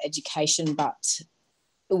a lot of education, but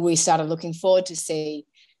we started looking forward to see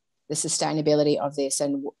the sustainability of this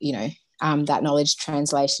and, that knowledge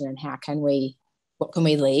translation and what can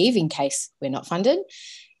we leave in case we're not funded.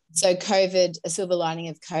 So COVID, a silver lining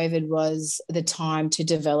of COVID was the time to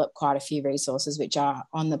develop quite a few resources, which are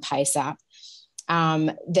on the PaCE app.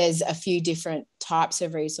 There's a few different types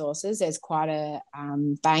of resources. There's quite a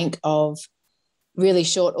bank of really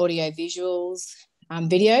short audio visuals,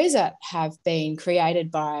 videos that have been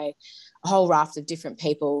created by a whole raft of different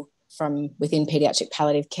people from within paediatric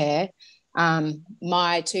palliative care.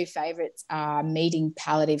 My two favourites are Meeting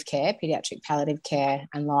Palliative Care, Paediatric Palliative Care,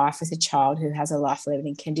 and Life with a Child Who Has a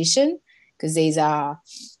Life-Limiting Condition, because these are,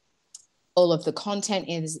 all of the content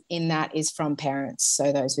in that is from parents,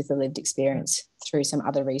 so those with a lived experience through some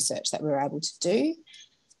other research that we were able to do.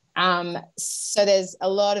 So there's a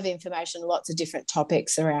lot of information, lots of different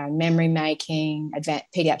topics around memory making,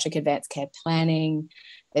 paediatric advanced care planning.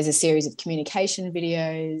 There's a series of communication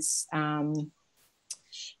videos.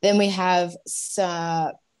 Then we have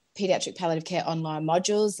some paediatric palliative care online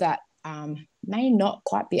modules that may not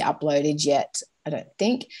quite be uploaded yet, I don't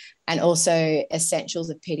think, and also essentials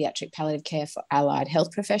of paediatric palliative care for allied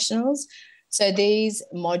health professionals. So these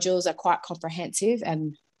modules are quite comprehensive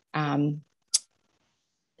and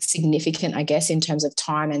significant, I guess, in terms of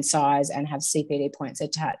time and size, and have CPD points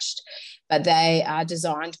attached, but they are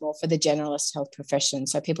designed more for the generalist health profession,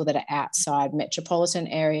 so people that are outside metropolitan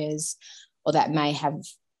areas or that may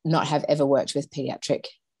not have ever worked with paediatric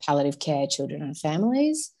palliative care children and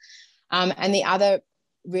families. And the other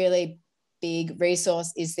really big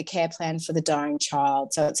resource is the care plan for the dying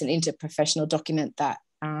child. So it's an interprofessional document that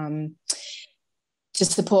to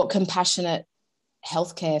support compassionate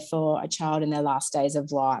healthcare for a child in their last days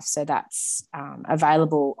of life. So that's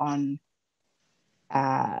available on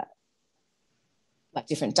like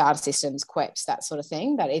different data systems, QEPs, that sort of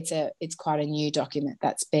thing. But it's quite a new document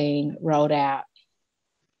that's being rolled out.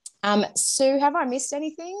 Sue, have I missed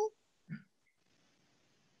anything?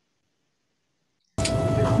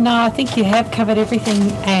 No, I think you have covered everything,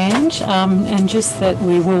 Ange, and just that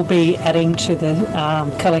we will be adding to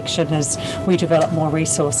the collection as we develop more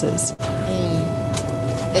resources.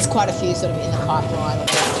 There's quite a few sort of in the pipeline that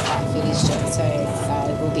haven't quite finished yet, so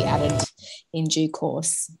it will be added in due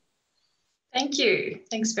course. Thank you.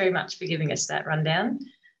 Thanks very much for giving us that rundown.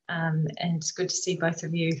 And it's good to see both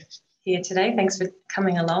of you here today. Thanks for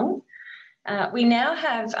coming along. We now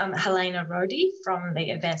have Helena Rodi from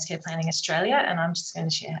the Advanced Care Planning Australia, and I'm just going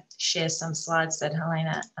to share some slides that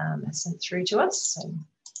Helena has sent through to us. So.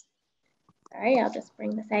 Sorry, I'll just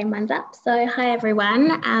bring the same ones up. So hi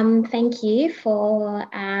everyone, thank you for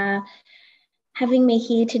having me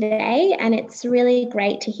here today, and it's really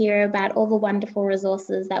great to hear about all the wonderful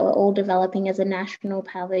resources that we're all developing as a national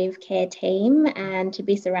palliative care team, and to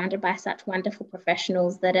be surrounded by such wonderful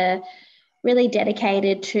professionals that are really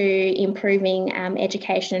dedicated to improving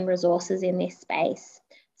education and resources in this space.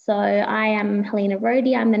 So I am Helena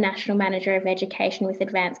Rodi. I'm the National Manager of Education with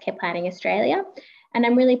Advanced Care Planning Australia, and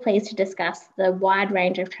I'm really pleased to discuss the wide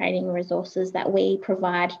range of training and resources that we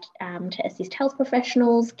provide to assist health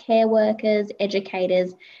professionals, care workers,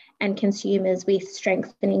 educators, and consumers with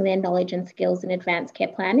strengthening their knowledge and skills in advanced care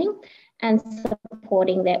planning and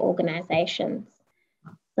supporting their organisations.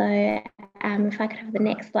 So if I could have the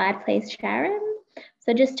next slide, please, Sharon.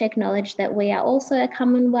 So just to acknowledge that we are also a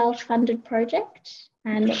Commonwealth funded project.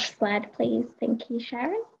 Next slide, please. Thank you,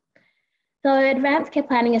 Sharon. So Advanced Care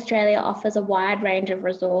Planning Australia offers a wide range of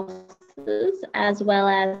resources as well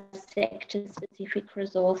as sector-specific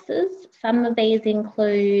resources. Some of these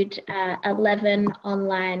include 11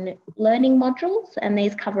 online learning modules, and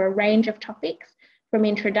these cover a range of topics from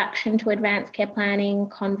introduction to advanced care planning,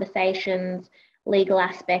 conversations, legal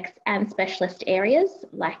aspects, and specialist areas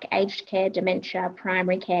like aged care, dementia,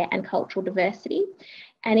 primary care, and cultural diversity.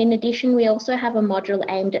 And in addition, we also have a module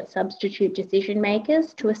aimed at substitute decision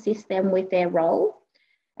makers to assist them with their role.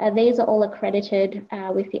 These are all accredited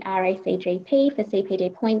with the RACGP for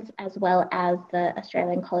CPD points, as well as the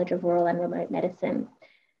Australian College of Rural and Remote Medicine.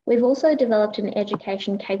 We've also developed an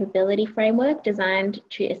education capability framework designed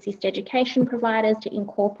to assist education providers to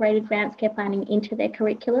incorporate advanced care planning into their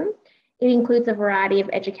curriculum. It includes a variety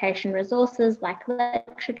of education resources like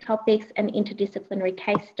lecture topics and interdisciplinary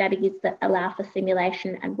case studies that allow for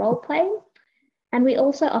simulation and role play. And we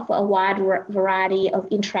also offer a wide variety of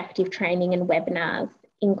interactive training and webinars,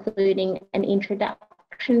 including an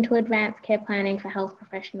introduction to advanced care planning for health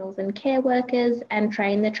professionals and care workers, and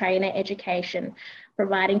train the trainer education,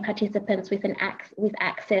 providing participants with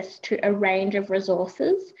access to a range of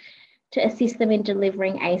resources to assist them in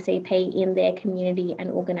delivering ACP in their community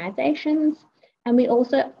and organisations. And we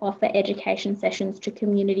also offer education sessions to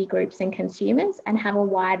community groups and consumers, and have a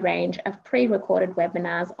wide range of pre-recorded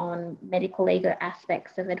webinars on medical legal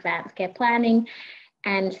aspects of advanced care planning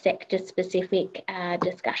and sector-specific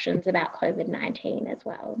discussions about COVID-19 as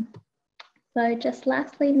well. So just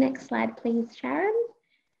lastly, next slide please, Sharon.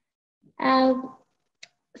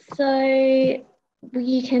 So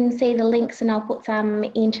you can see the links, and I'll put some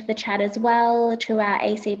into the chat as well, to our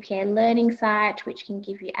ACPA learning site, which can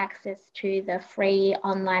give you access to the free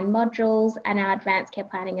online modules, and our Advanced Care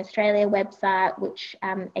Planning Australia website, which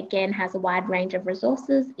again has a wide range of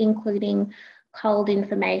resources, including cold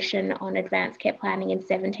information on advanced care planning in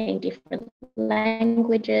 17 different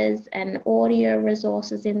languages, and audio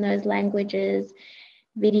resources in those languages,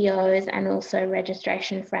 videos, and also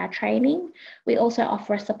registration for our training. We also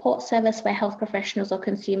offer a support service where health professionals or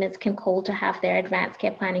consumers can call to have their advanced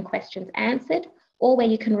care planning questions answered, or where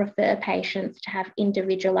you can refer patients to have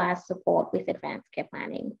individualised support with advanced care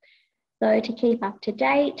planning. So to keep up to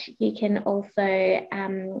date, you can also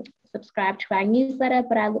subscribe to our newsletter,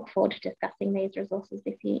 but I look forward to discussing these resources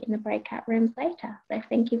with you in the breakout rooms later. So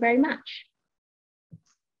thank you very much.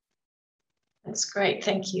 That's great.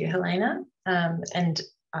 Thank you, Helena. And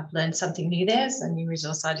I've learned something new there. It's a new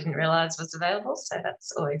resource I didn't realise was available. So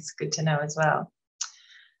that's always good to know as well.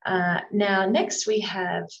 Now, next we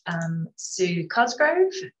have Sue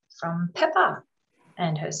Cosgrove from PEPA,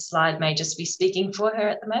 and her slide may just be speaking for her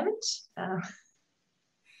at the moment.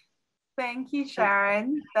 Thank you,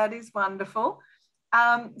 Sharon. That is wonderful.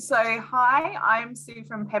 So hi, I'm Sue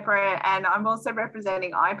from PEPA, and I'm also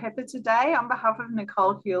representing iPEPA today on behalf of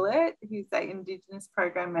Nicole Hewlett, who's the Indigenous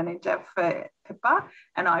Program Manager for PEPA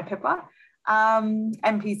and iPEPA,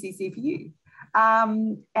 and PCC4U.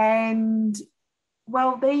 And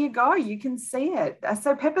well, there you go, you can see it.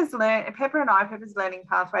 So PEPA and iPEPA's learning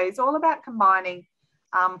pathway is all about combining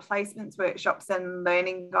placements, workshops and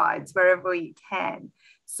learning guides wherever we can.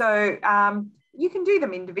 So you can do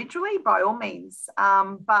them individually by all means,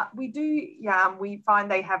 but we find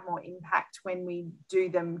they have more impact when we do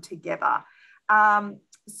them together.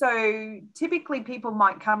 So typically people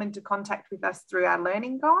might come into contact with us through our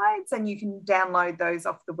learning guides, and you can download those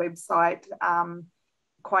off the website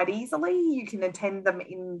quite easily. You can attend them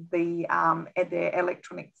in their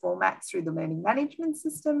electronic formats through the learning management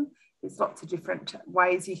system. There's lots of different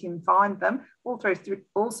ways you can find them, also through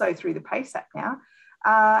the PaCE app now.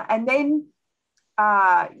 And then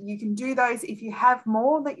you can do those. If you have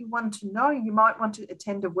more that you want to know, you might want to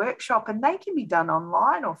attend a workshop, and they can be done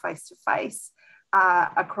online or face-to-face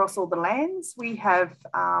across all the lands. We have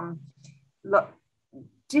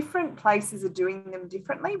different places are doing them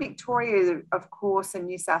differently. Victoria, of course, and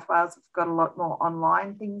New South Wales have got a lot more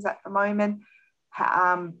online things at the moment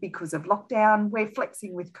because of lockdown. We're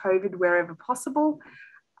flexing with COVID wherever possible.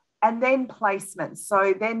 And then placements.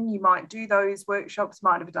 So then you might do those workshops,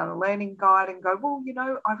 might have done a learning guide and go, well, you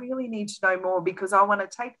know, I really need to know more because I want to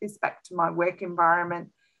take this back to my work environment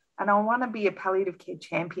and I want to be a palliative care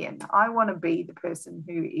champion. I want to be the person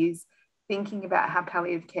who is thinking about how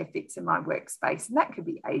palliative care fits in my workspace. And that could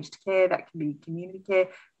be aged care, that can be community care,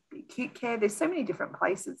 acute care. There's so many different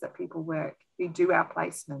places that people work who do our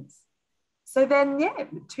placements. So then,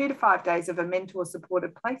 2 to 5 days of a mentor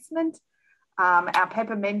supported placement. Our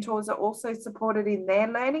PEPA mentors are also supported in their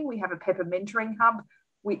learning. We have a PEPA mentoring hub,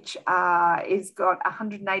 which has got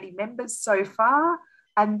 180 members so far,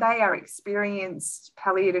 and they are experienced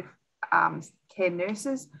palliative care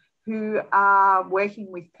nurses who are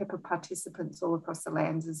working with PEPA participants all across the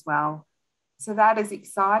lands as well. So that is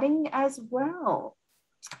exciting as well.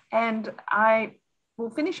 And I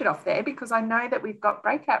will finish it off there because I know that we've got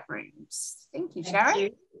breakout rooms. Thank you,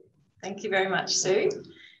 Sharon. Thank you very much, Sue.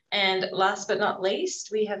 And last but not least,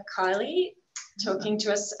 we have Kylie talking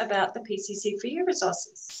to us about the PCC4U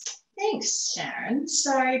resources. Thanks, Sharon.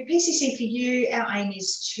 So PCC4U, our aim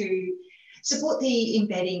is to support the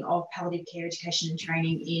embedding of palliative care education and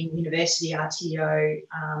training in university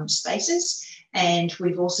RTO spaces. And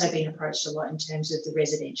we've also been approached a lot in terms of the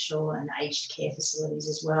residential and aged care facilities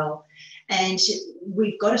as well. And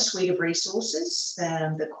we've got a suite of resources.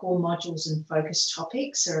 The core modules and focus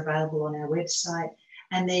topics are available on our website.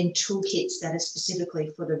 And then toolkits that are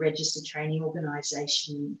specifically for the registered training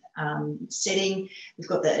organisation setting. We've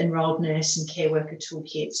got the enrolled nurse and care worker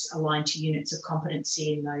toolkits aligned to units of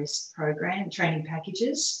competency in those training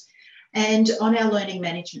packages. And on our learning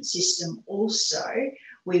management system also,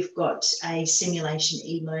 we've got a simulation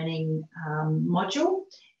e-learning module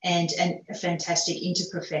and a fantastic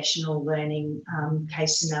interprofessional learning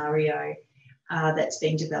case scenario that's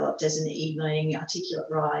been developed as an e-learning articulate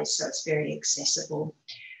rise, so it's very accessible.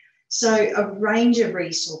 So a range of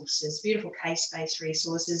resources, beautiful case-based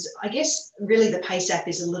resources. I guess really the PaCE app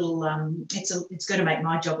is a little, it's going to make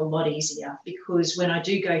my job a lot easier because when I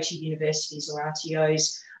do go to universities or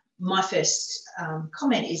RTOs, my first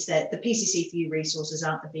comment is that the PCC4U resources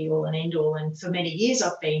aren't the be-all and end-all. And for many years,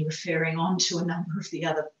 I've been referring on to a number of the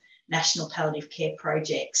other national palliative care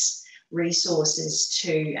projects resources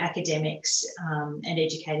to academics and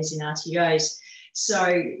educators in RTOs.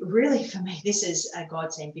 So really for me, this is a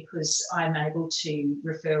godsend because I'm able to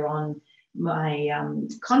refer on my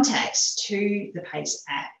contacts to the PaCE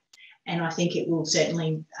app. And I think it will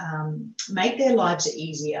certainly make their lives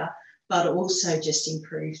easier, but also just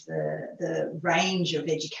improve the range of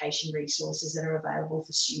education resources that are available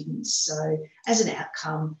for students. So as an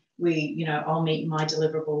outcome, I'll meet my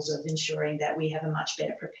deliverables of ensuring that we have a much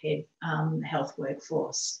better prepared health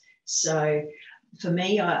workforce. So for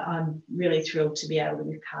me, I'm really thrilled to be able to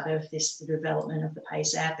be part of the development of the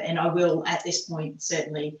PaCE app. And I will, at this point,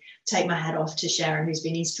 certainly take my hat off to Sharon, who's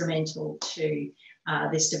been instrumental to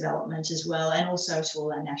this development as well, and also to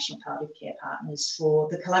all our national palliative care partners for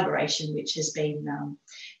the collaboration, which has been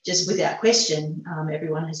just without question,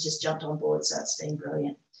 everyone has just jumped on board. So it's been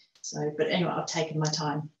brilliant. So, but anyway, I've taken my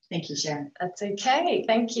time. Thank you, Sharon. That's okay.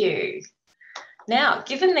 Thank you. Now,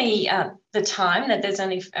 given the time that there's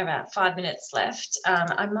only about 5 minutes left,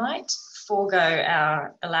 I might forego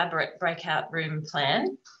our elaborate breakout room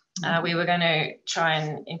plan. We were going to try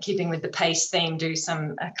and, in keeping with the PaCE theme, do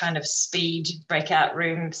a kind of speed breakout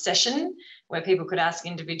room session where people could ask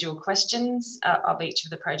individual questions of each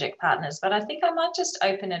of the project partners. But I think I might just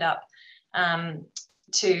open it up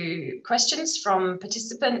to questions from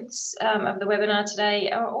participants of the webinar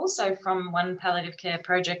today, or also from one palliative care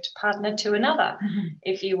project partner to another,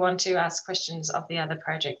 if you want to ask questions of the other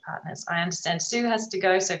project partners. I understand Sue has to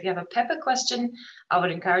go, so if you have a Pepper question, I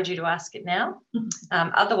would encourage you to ask it now.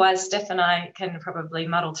 Otherwise, Steph and I can probably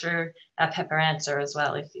muddle through a Pepper answer as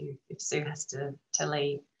well if Sue has to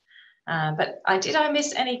leave. But did I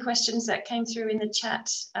miss any questions that came through in the chat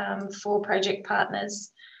for project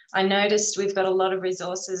partners? I noticed we've got a lot of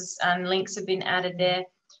resources and links have been added there.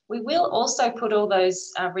 We will also put all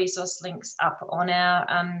those resource links up on our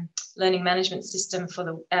learning management system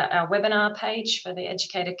for our webinar page for the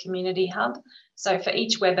Educator Community Hub. So for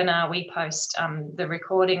each webinar, we post the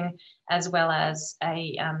recording as well as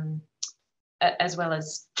a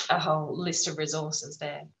whole list of resources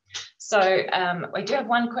there. So we do have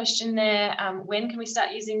one question there. When can we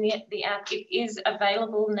start using the app? It is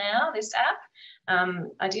available now, this app.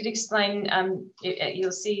 I did explain,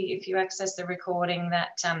 you'll see if you access the recording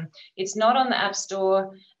that it's not on the App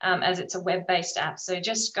Store as it's a web-based app. So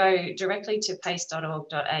just go directly to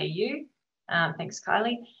pace.org.au. Thanks,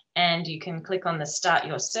 Kylie. And you can click on the Start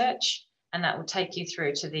Your Search, and that will take you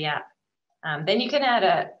through to the app. Then you can add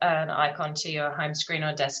an icon to your home screen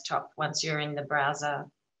or desktop once you're in the browser.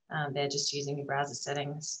 They're just using your browser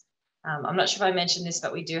settings. I'm not sure if I mentioned this,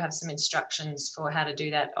 but we do have some instructions for how to do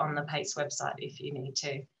that on the PaCE website if you need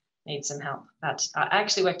some help. But I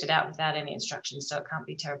actually worked it out without any instructions, so it can't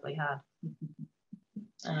be terribly hard.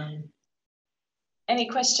 Any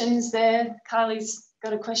questions there? Kylie's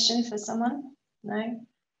got a question for someone? No?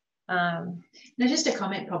 No, just a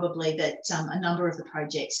comment probably that a number of the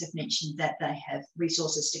projects have mentioned that they have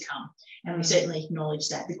resources to come, and we certainly acknowledge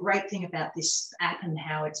that. The great thing about this app and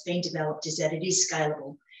how it's been developed is that it is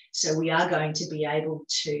scalable. So we are going to be able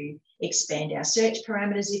to expand our search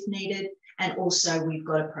parameters if needed, and also we've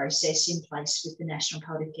got a process in place with the National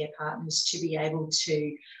Palliative Care Partners to be able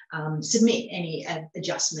to submit any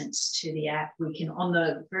adjustments to the app. We can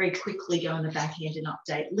very quickly go on the back end and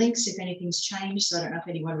update links if anything's changed. So I don't know if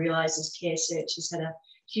anyone realises Care Search has had a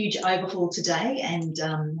huge overhaul today and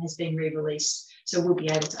has been re-released. So we'll be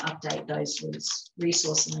able to update those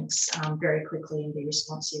resource links very quickly and be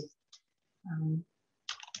responsive.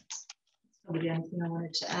 Probably the only thing I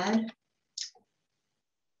wanted to add.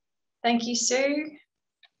 Thank you, Sue.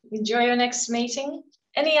 Enjoy your next meeting.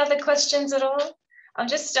 Any other questions at all? I've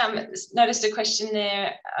just noticed a question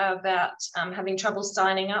there about having trouble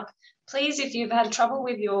signing up. Please, if you've had trouble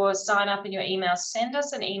with your sign up and your email, send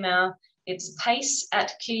us an email. It's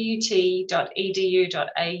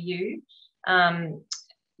pace@qut.edu.au.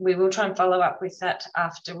 We will try and follow up with that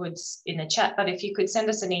afterwards in the chat, but if you could send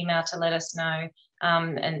us an email to let us know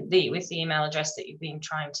and with the email address that you've been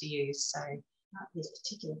trying to use. So might be a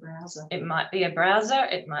particular browser. It might be a browser.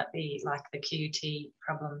 It might be like the QUT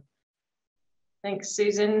problem. Thanks,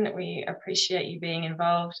 Susan. We appreciate you being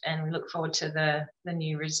involved, and we look forward to the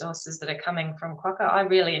new resources that are coming from QUACA. I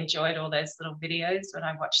really enjoyed all those little videos when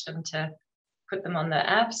I watched them to put them on the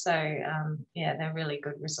app. So yeah, they're really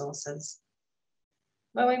good resources.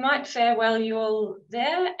 Well, we might farewell you all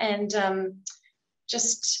there, and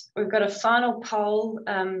we've got a final poll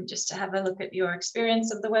just to have a look at your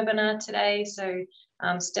experience of the webinar today. So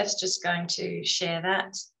Steph's just going to share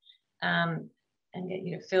that and get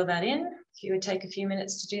you to fill that in. If you would take a few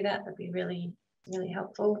minutes to do that, that'd be really, really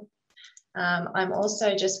helpful. I'm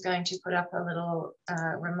also just going to put up a little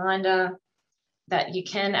reminder that you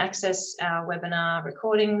can access our webinar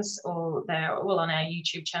recordings, or they're all on our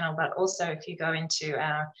YouTube channel, but also if you go into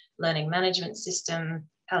our learning management system,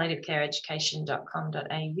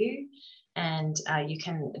 palliativecareeducation.com.au, and you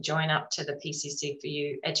can join up to the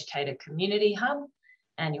PCC4U Educator Community Hub,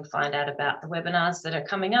 and you'll find out about the webinars that are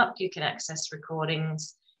coming up. You can access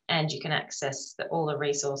recordings, and you can access all the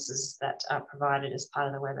resources that are provided as part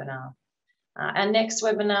of the webinar. Our next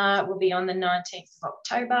webinar will be on the 19th of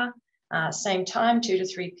October, same time, 2 to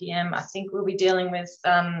 3 p.m. I think we'll be dealing with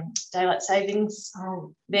daylight savings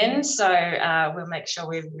then, so we'll make sure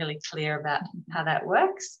we're really clear about how that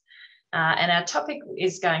works. And our topic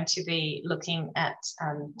is going to be looking at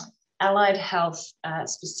allied health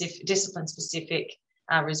discipline-specific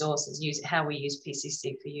resources, how we use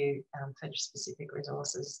PCC4U for specific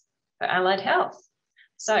resources for allied health.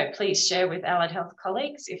 So please share with allied health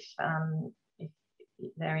colleagues if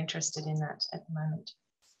they're interested in that at the moment.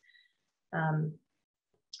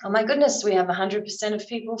 Oh my goodness, we have 100% of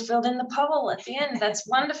people filled in the poll at the end. That's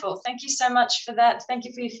wonderful. Thank you so much for that. Thank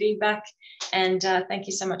you for your feedback, and thank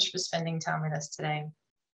you so much for spending time with us today.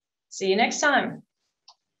 See you next time.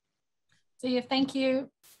 See you. Thank you.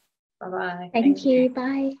 Bye-bye. Thank you.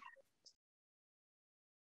 Bye.